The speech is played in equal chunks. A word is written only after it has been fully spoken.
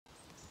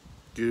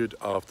Good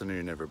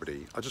afternoon,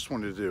 everybody. I just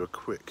wanted to do a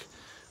quick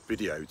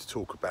video to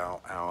talk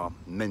about our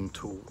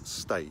mental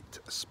state,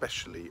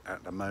 especially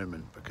at the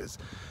moment, because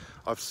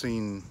I've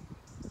seen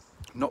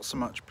not so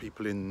much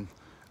people in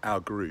our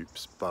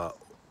groups, but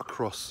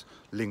across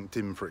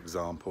LinkedIn, for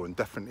example, and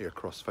definitely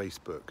across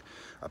Facebook,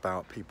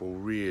 about people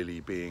really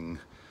being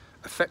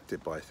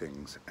affected by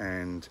things.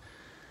 And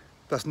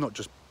that's not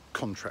just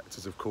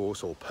contractors, of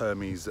course, or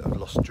permies that have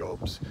lost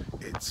jobs.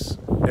 It's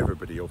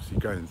everybody obviously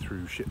going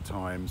through shit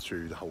times,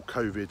 through the whole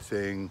COVID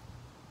thing,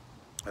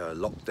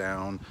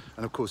 lockdown.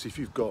 And of course, if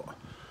you've got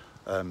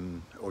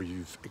or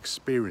you've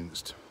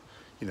experienced,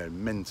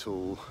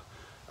 mental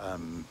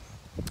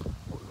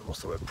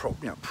what's the word,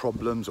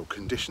 problems or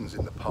conditions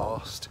in the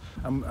past,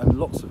 and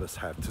lots of us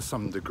have to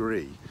some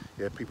degree.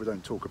 People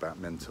don't talk about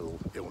mental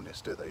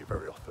illness, do they,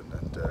 very often,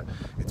 and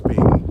it's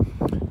being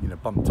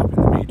bumped up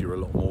in the media a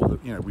lot more.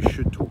 That we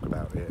should talk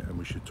about it, and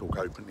we should talk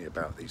openly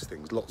about these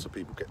things. Lots of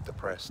people get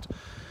depressed,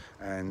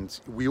 and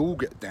we all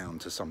get down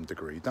to some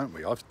degree, don't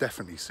we? I've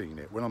definitely seen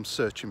it when I'm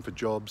searching for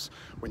jobs,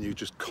 when you're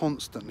just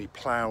constantly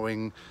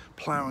ploughing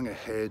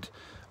ahead,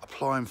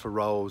 applying for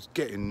roles,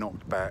 getting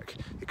knocked back.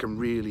 It can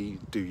really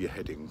do your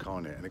head in,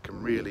 can't it? And it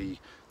can really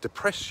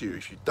depress you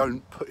if you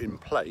don't put in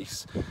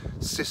place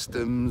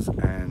systems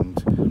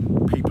and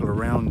people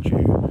around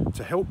you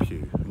to help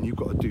you, and you've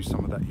got to do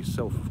some of that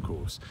yourself, of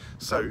course.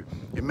 So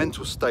your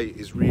mental state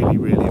is really,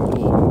 really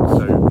important.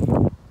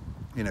 So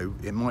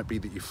it might be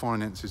that your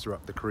finances are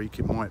up the creek,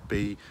 it might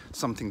be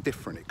something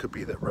different, it could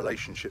be that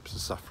relationships are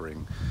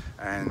suffering,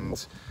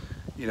 and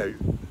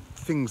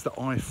things that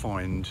I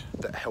find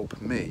that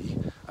help me,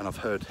 and I've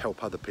heard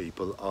help other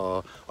people,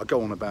 are I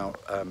go on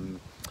about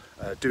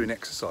doing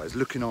exercise,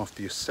 looking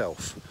after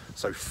yourself.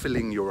 So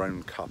filling your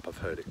own cup, I've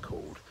heard it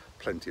called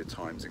plenty of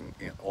times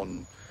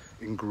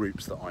in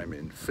groups that I'm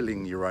in.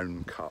 Filling your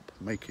own cup,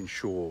 making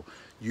sure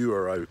you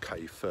are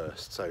okay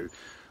first. So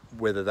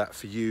whether that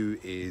for you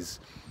is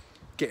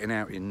getting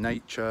out in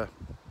nature,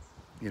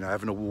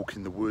 having a walk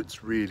in the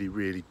woods, really,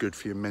 really good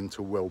for your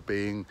mental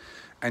well-being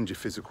and your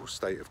physical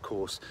state, of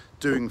course.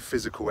 Doing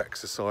physical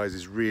exercise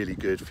is really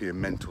good for your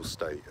mental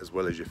state as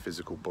well as your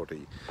physical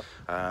body.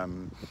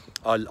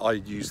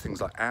 I use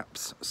things like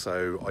apps,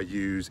 so I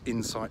use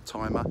Insight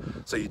Timer,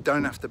 so you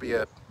don't have to be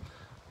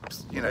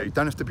you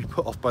don't have to be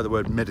put off by the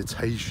word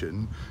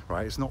meditation,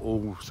 right? It's not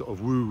all sort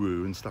of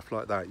woo-woo and stuff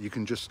like that. You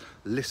can just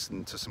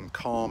listen to some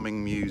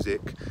calming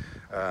music,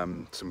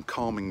 some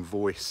calming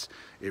voice.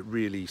 It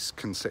really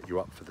can set you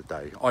up for the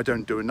day. I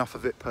don't do enough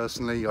of it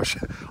personally.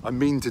 I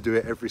mean to do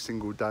it every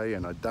single day,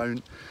 and I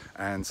don't.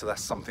 And so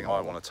that's something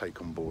I want to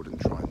take on board and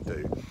try and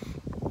do.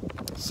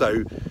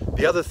 So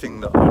the other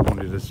thing that I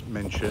wanted to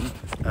mention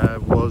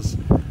was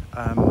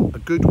a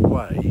good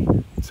way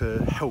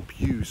to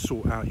help you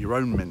sort out your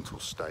own mental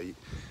state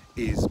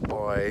is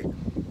by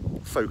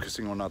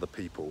focusing on other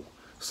people.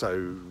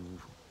 So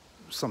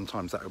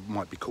sometimes that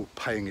might be called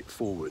paying it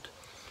forward.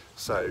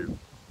 So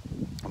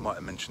I might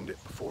have mentioned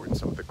it before in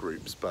some of the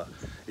groups, but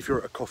if you're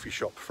at a coffee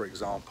shop, for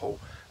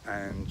example,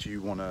 and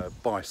you want to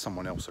buy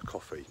someone else a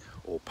coffee,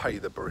 or pay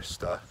the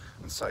barista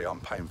and say, I'm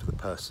paying for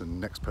the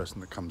next person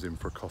that comes in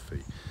for a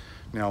coffee.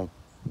 Now,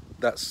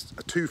 that's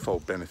a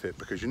twofold benefit,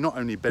 because you're not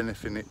only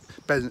benefiting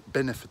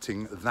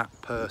that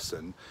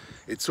person,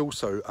 it's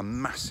also a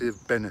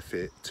massive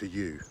benefit to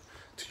you,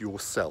 to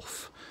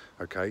yourself,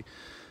 okay?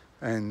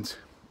 And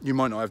you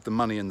might not have the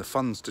money and the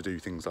funds to do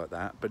things like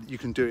that, but you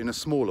can do it in a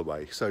smaller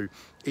way. So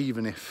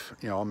even if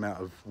I'm out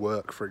of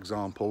work, for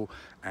example,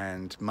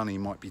 and money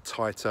might be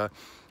tighter,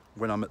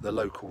 when I'm at the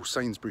local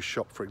Sainsbury's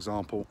shop, for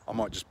example, I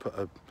might just put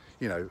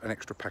an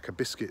extra pack of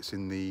biscuits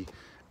in the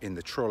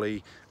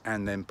trolley,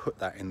 and then put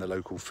that in the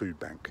local food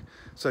bank.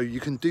 So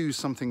you can do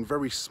something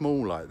very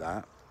small like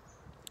that,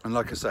 and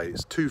like I say,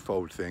 it's a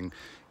twofold thing.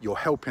 You're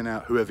helping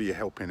out whoever you're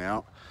helping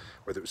out,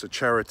 whether it's a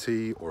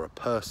charity or a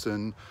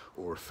person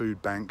or a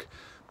food bank.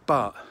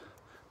 But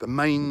the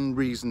main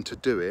reason to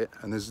do it,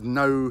 and there's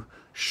no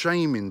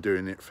shame in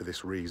doing it for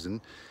this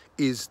reason,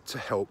 is to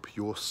help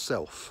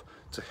yourself,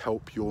 to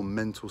help your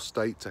mental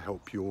state, to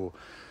help your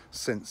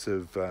sense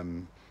of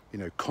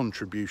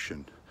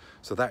contribution.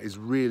 So that is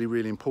really,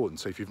 really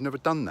important. So if you've never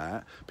done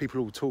that, people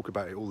all talk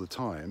about it all the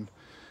time,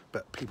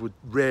 but people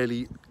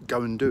rarely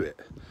go and do it.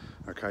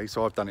 Okay,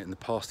 so I've done it in the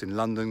past in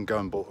London, go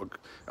and bought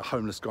a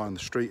homeless guy on the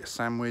street a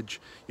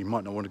sandwich. You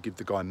might not want to give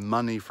the guy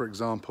money, for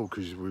example,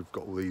 because we've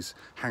got all these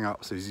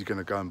hang-ups. Is he going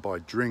to go and buy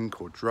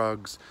drink or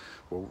drugs?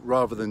 Well,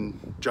 rather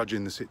than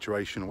judging the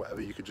situation or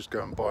whatever, you could just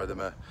go and buy them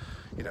a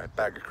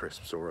bag of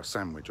crisps or a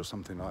sandwich or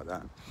something like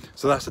that.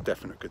 So that's a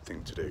definite good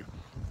thing to do.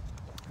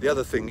 The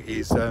other thing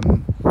is,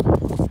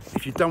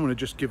 if you don't want to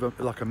just give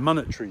a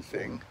monetary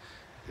thing,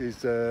 is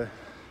sorry,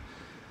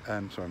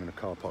 I'm in a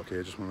car park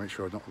here, just want to make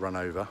sure I'm not run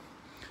over,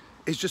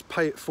 is just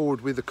pay it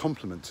forward with a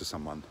compliment to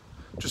someone.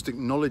 Just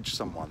acknowledge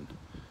someone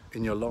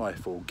in your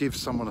life, or give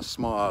someone a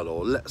smile,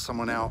 or let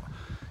someone out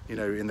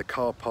in the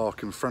car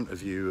park in front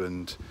of you,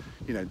 and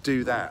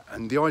do that.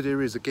 And the idea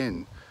is,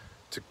 again,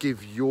 to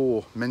give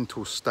your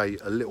mental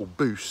state a little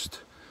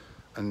boost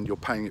and you're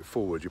paying it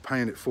forward. You're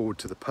paying it forward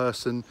to the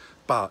person,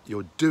 but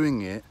you're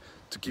doing it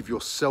to give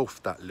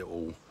yourself that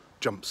little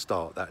jump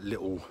start, that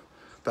little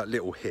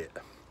hit.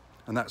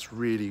 And that's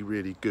really,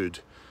 really good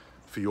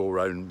for your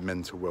own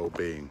mental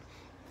well-being.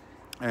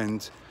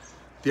 And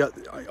I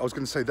was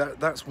going to say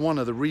that's one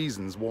of the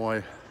reasons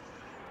why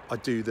I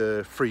do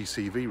the free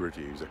CV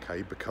reviews,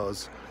 okay?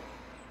 Because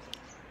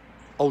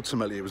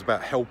ultimately it was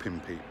about helping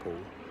people,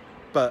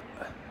 but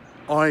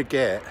I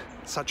get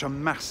such a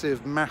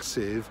massive,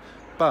 massive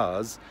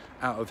buzz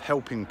out of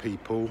helping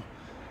people,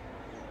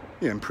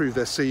 you know, improve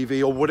their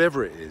CV or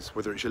whatever it is,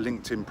 whether it's your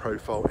LinkedIn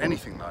profile,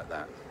 anything like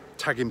that.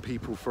 Tagging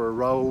people for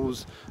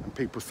roles and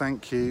people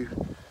thank you.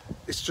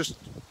 It's just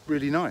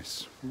really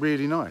nice,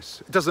 really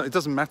nice. It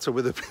doesn't matter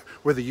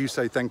whether you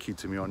say thank you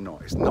to me or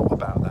not. It's not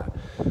about that.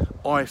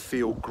 I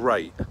feel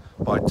great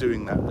by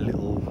doing that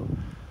little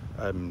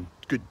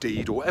good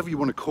deed, or whatever you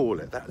want to call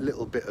it, that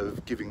little bit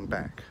of giving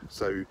back.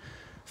 So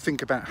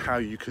think about how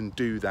you can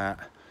do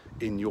that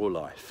in your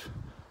life.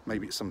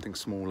 Maybe it's something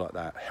small like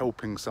that,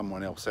 helping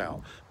someone else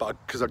out. But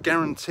because I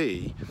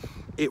guarantee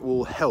it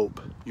will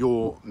help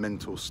your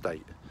mental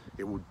state.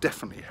 It will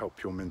definitely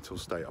help your mental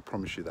state, I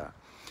promise you that.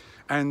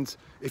 And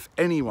if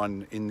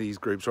anyone in these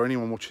groups or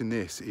anyone watching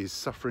this is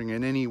suffering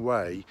in any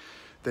way,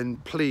 then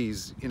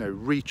please, you know,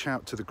 reach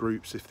out to the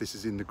groups if this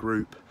is in the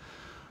group.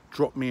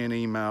 Drop me an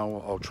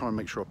email. I'll try and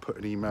make sure I put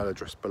an email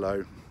address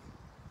below.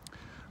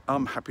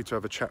 I'm happy to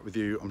have a chat with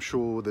you. I'm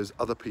sure there's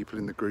other people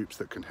in the groups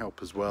that can help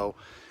as well.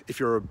 If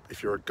you're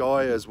a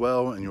guy as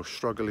well and you're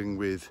struggling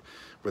with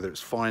whether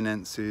it's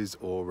finances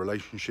or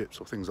relationships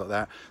or things like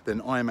that,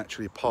 then I am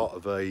actually part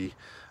of a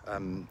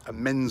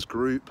men's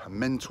group, a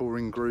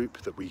mentoring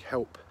group that we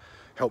help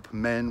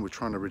men. We're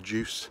trying to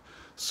reduce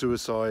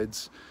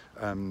suicides,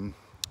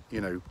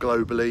 you know,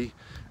 globally.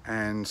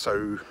 And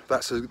so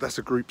that's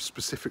a group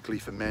specifically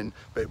for men,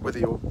 but whether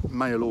you're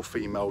male or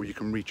female, you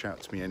can reach out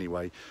to me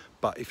anyway.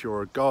 But if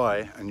you're a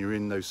guy and you're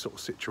in those sort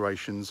of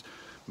situations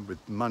with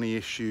money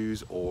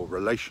issues or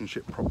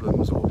relationship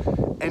problems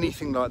or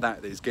anything like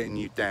that that is getting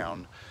you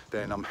down,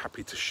 then I'm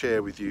happy to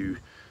share with you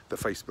the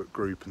Facebook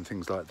group and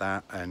things like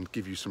that and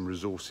give you some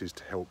resources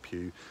to help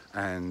you,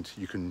 and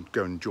you can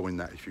go and join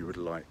that if you would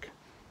like.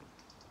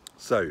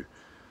 So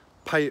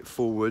pay it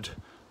forward.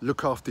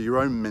 Look after your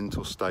own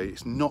mental state.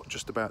 It's not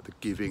just about the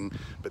giving,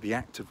 but the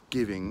act of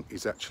giving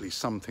is actually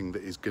something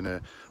that is going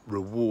to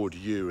reward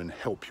you and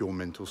help your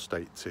mental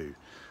state too.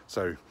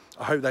 So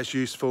I hope that's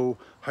useful.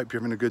 Hope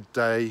you're having a good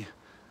day.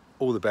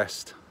 All the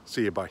best.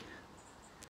 See you. Bye.